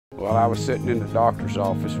Well, I was sitting in the doctor's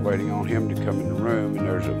office waiting on him to come in the room, and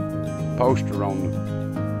there's a poster on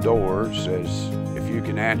the door that says, if you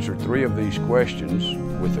can answer 3 of these questions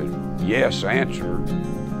with a yes answer,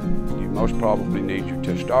 you most probably need your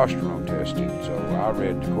testosterone tested. So I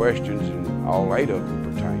read the questions, and all 8 of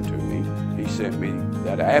them pertain to me. He sent me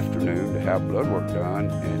that afternoon to have blood work done,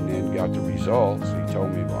 and then got the results. He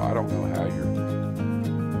told me, well, I don't know how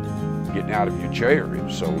you're getting out of your chair. It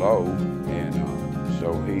was so low. And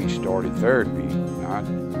so he started therapy. I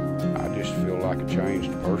just feel like a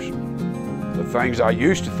changed person. The things I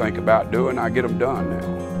used to think about doing, I get them done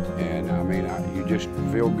now. And I mean, you just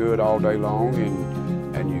feel good all day long,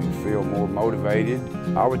 and you feel more motivated.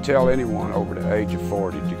 I would tell anyone over the age of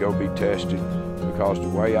 40 to go be tested, because the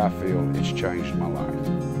way I feel, it's changed my life.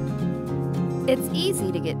 It's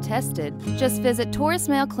easy to get tested. Just visit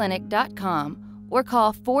taurusmaleclinic.com or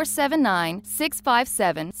call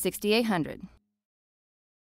 479-657-6800.